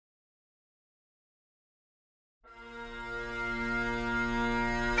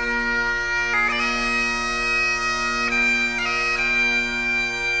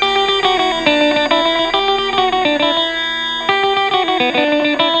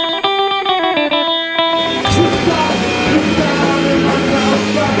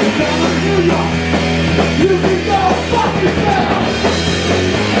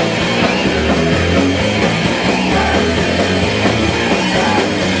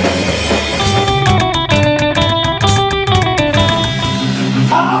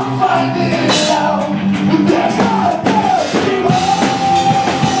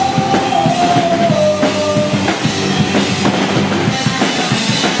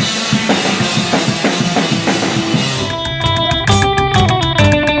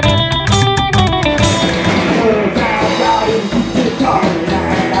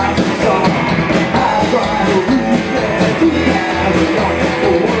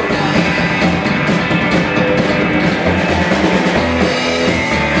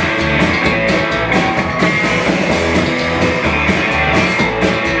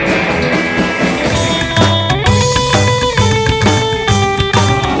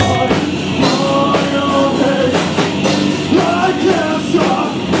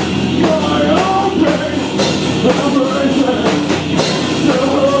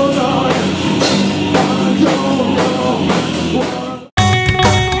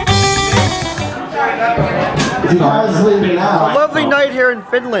A lovely night here in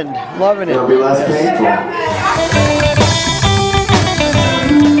Finland. Loving it. It'll be less painful.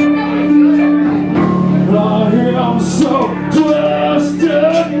 I am so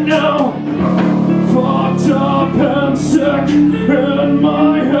twisted now, fucked up and sick in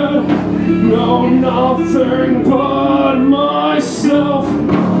my head. Know nothing but myself.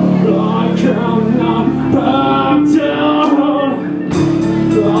 I cannot back down.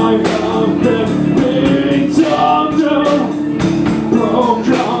 I have been beat down,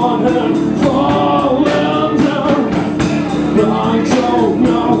 broken and fallen down. I don't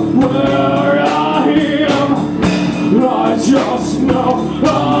know where I am. I just know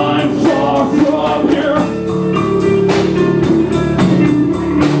I'm far from here.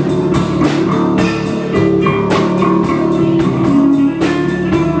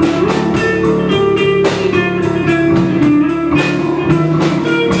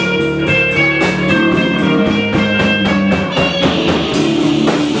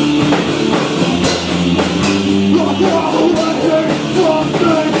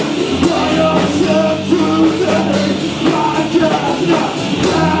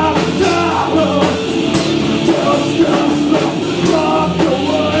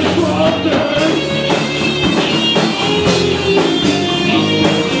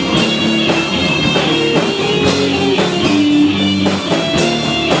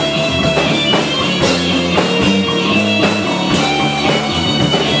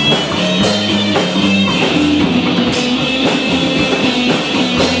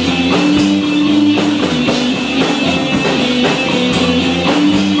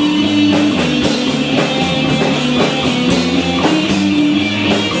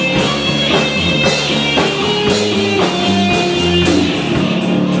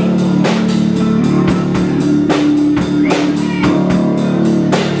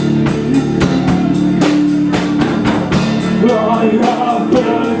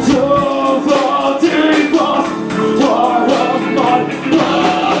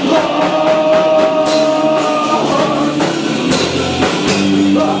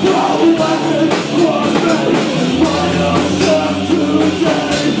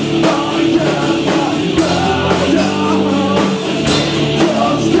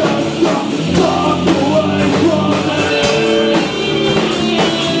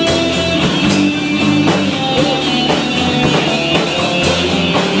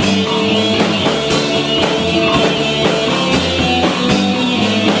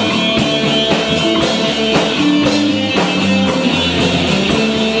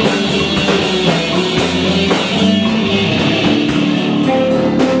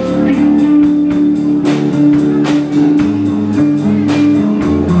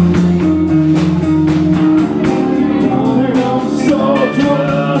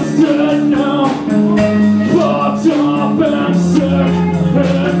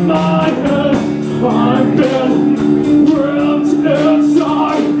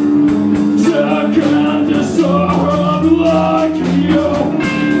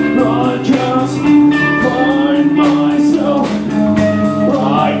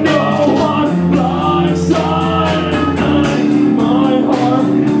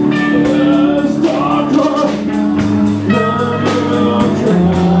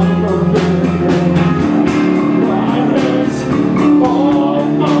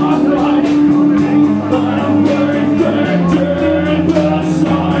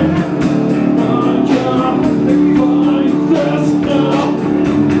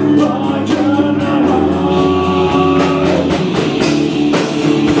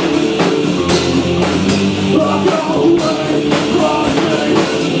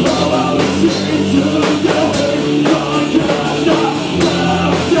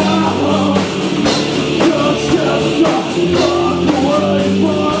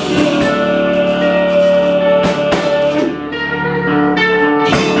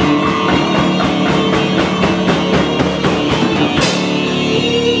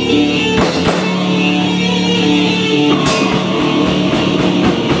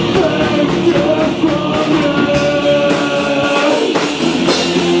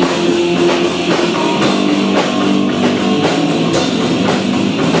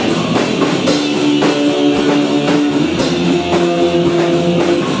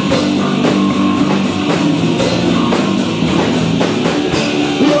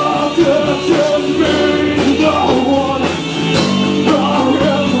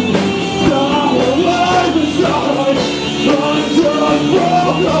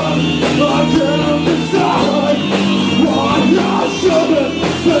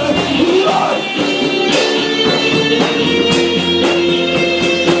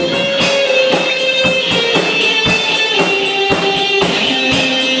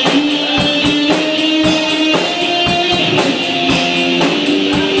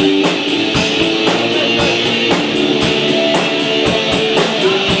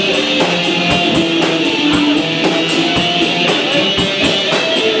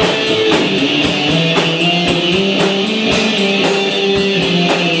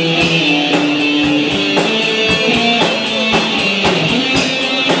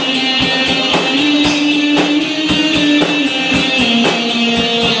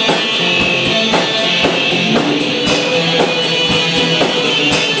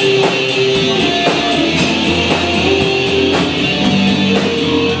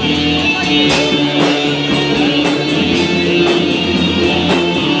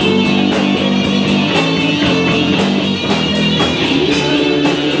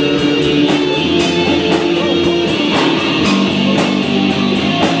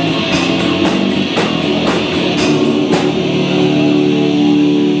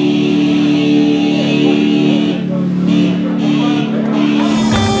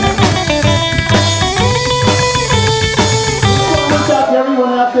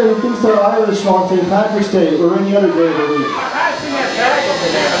 out there who thinks they're Irish on St. Patrick's Day or any other day of the week.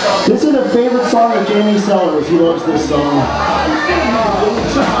 This is a favorite song of Jamie Sellers. He loves this song.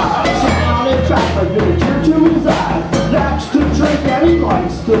 Likes to drink and he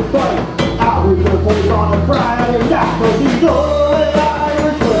likes to fight. Out with the boys on a Friday night, 'cause he's only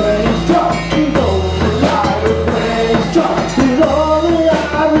Irish when he's drunk. He's only Irish when he's drunk. He's only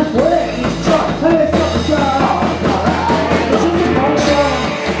Irish when he's drunk. Hey, it's not the song. This is the fun song.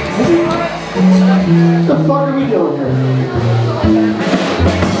 What the fuck are we doing here?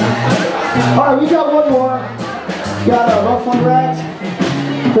 Alright, we got one more. Got a Rough One Rat.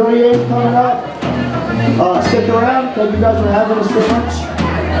 38 coming up. Stick around. Thank you guys for having us so much.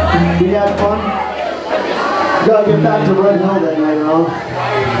 We had fun. Gotta get back to Red Hill then later on.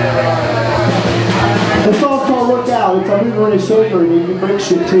 The song's called Look Out. It's a really shaper and you can break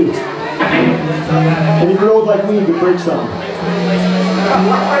shit too. And if you're old like me, you can break something.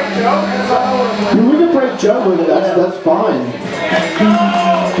 We can break jug with it. That's fine.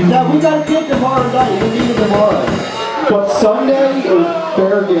 Now we gotta get tomorrow night. We need it tomorrow. But Sunday is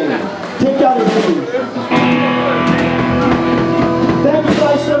fair game. Take out a meeting. Thank you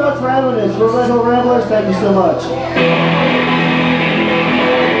guys so much for having us. We're Hill Ramblers. Thank you so much.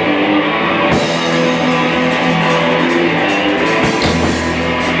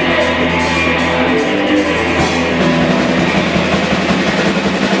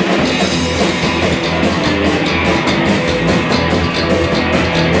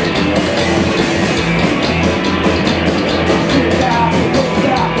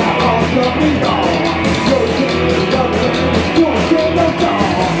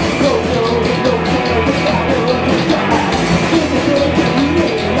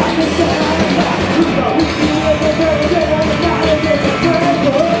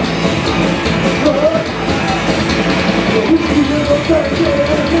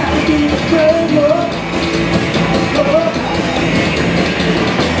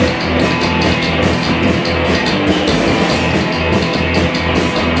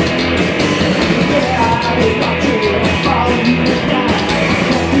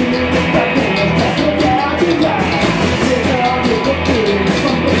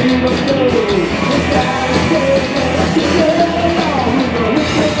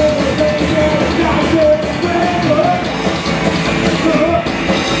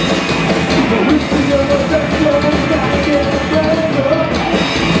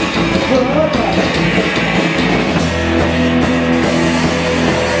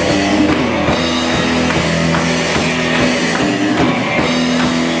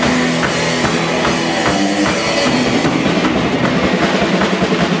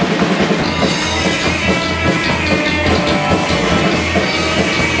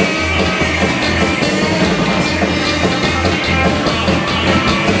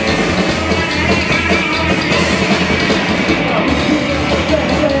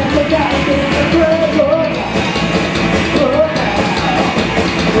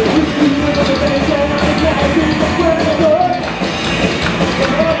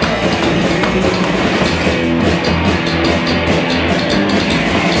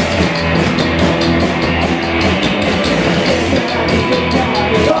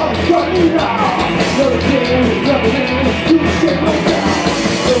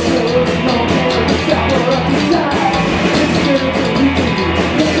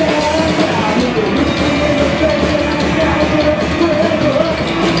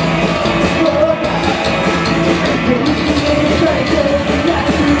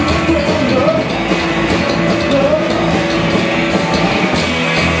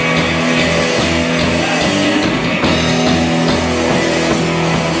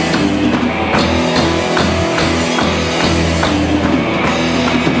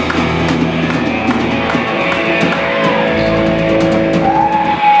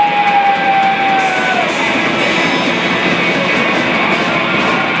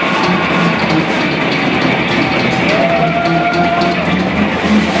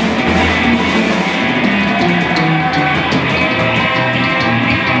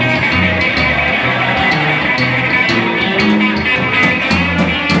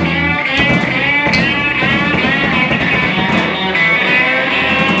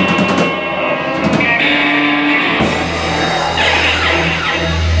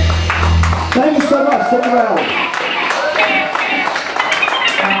 Stick around.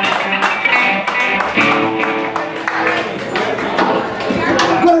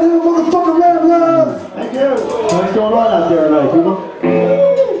 Right here, motherfucker, Ramblers! Thank you. What's going on out there tonight, people?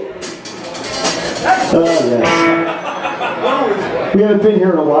 Oh, yes. We haven't been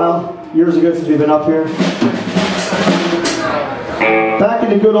here in a while. Years ago since we've been up here. Back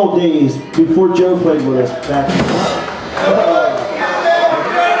in the good old days, before Joe played with us back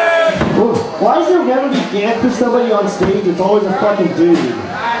why is there never be dance with somebody on stage? It's always a fucking dude.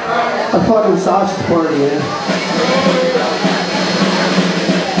 A fucking sausage party, man.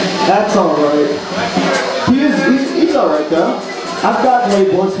 That's alright. He's alright though. I've gotten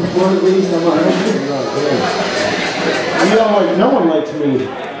laid once before at least. I'm like, you know, like, no one likes me.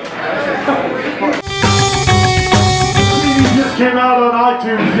 Just came out on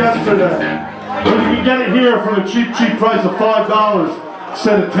iTunes yesterday. But you can get it here for the cheap price of $5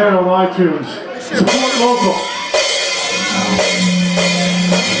 instead of 10 on iTunes. Support local.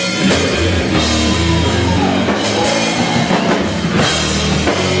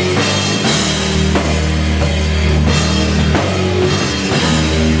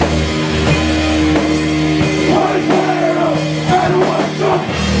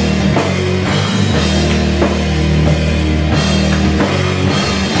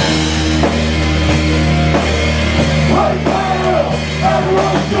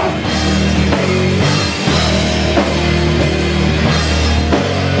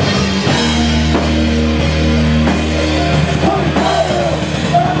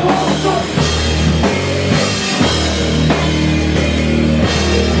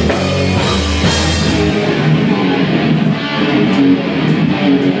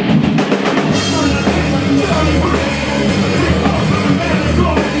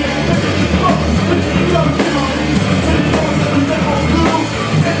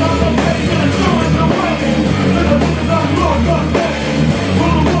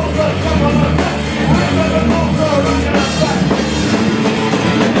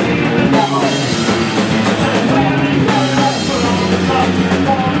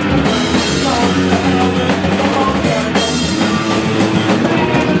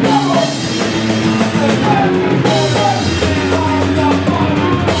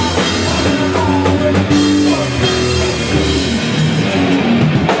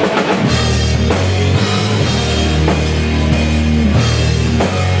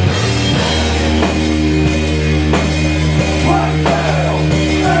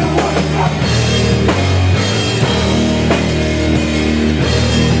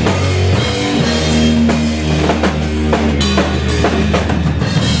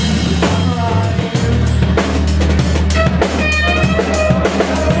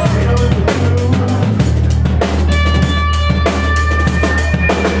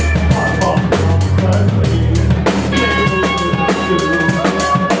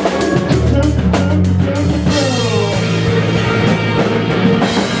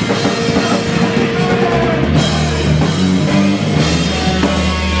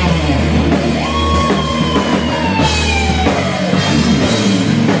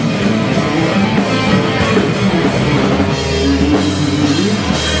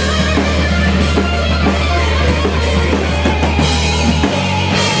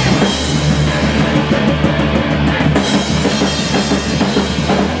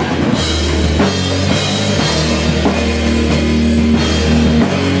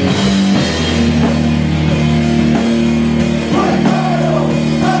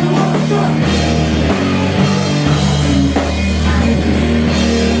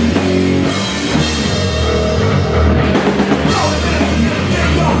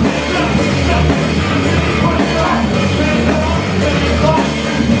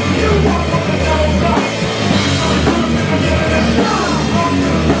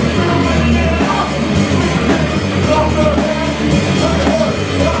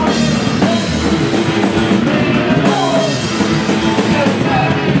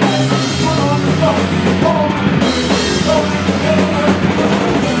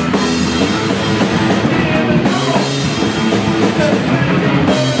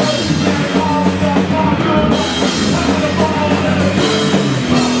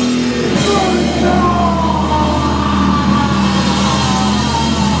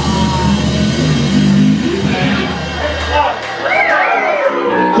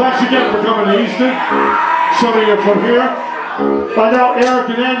 Easton. Some of you are from here. I know Eric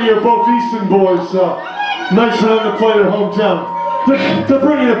and Andy are both Easton boys, so nice for them to play their hometown. They're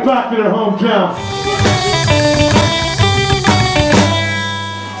bringing it back to their hometown.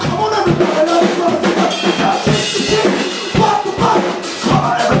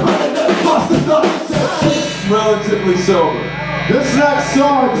 Relatively sober. This next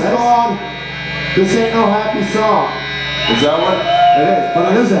song is called This Ain't No Happy Song. Is that what? It is,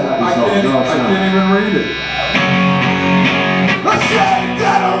 but it is a happy song. I can't even read it. I said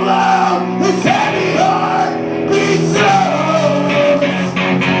that aloud, this heavy heart beats low.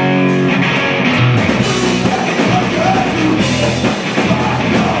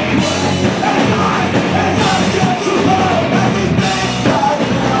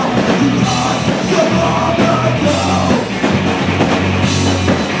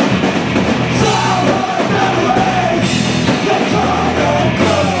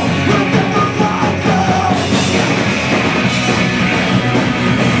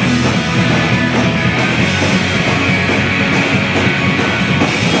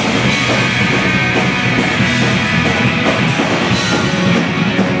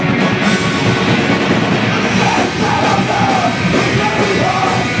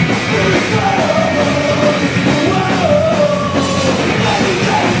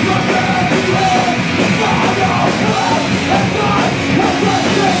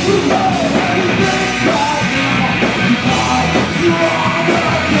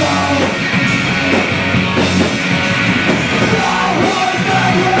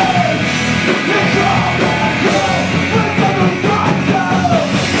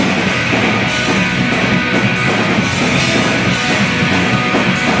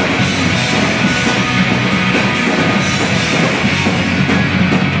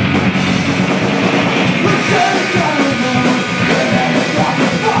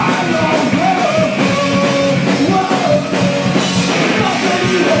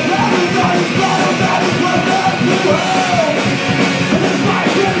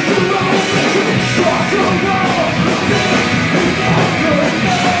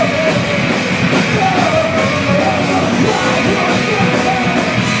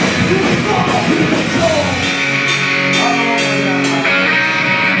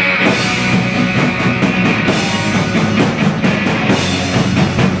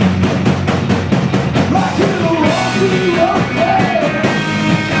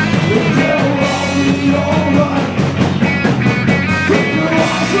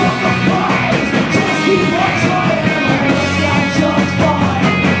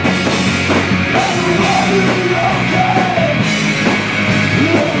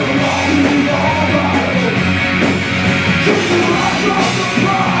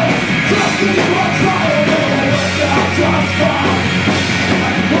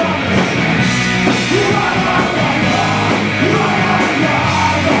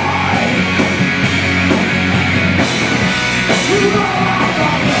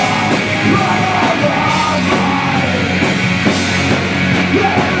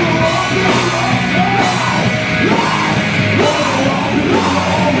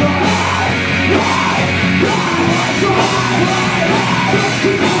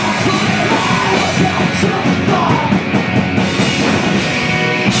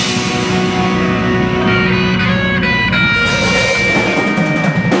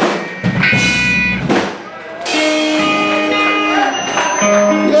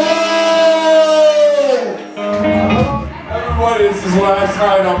 best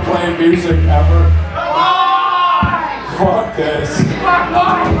night I'm playing music ever. Fuck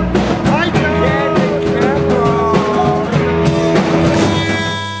this.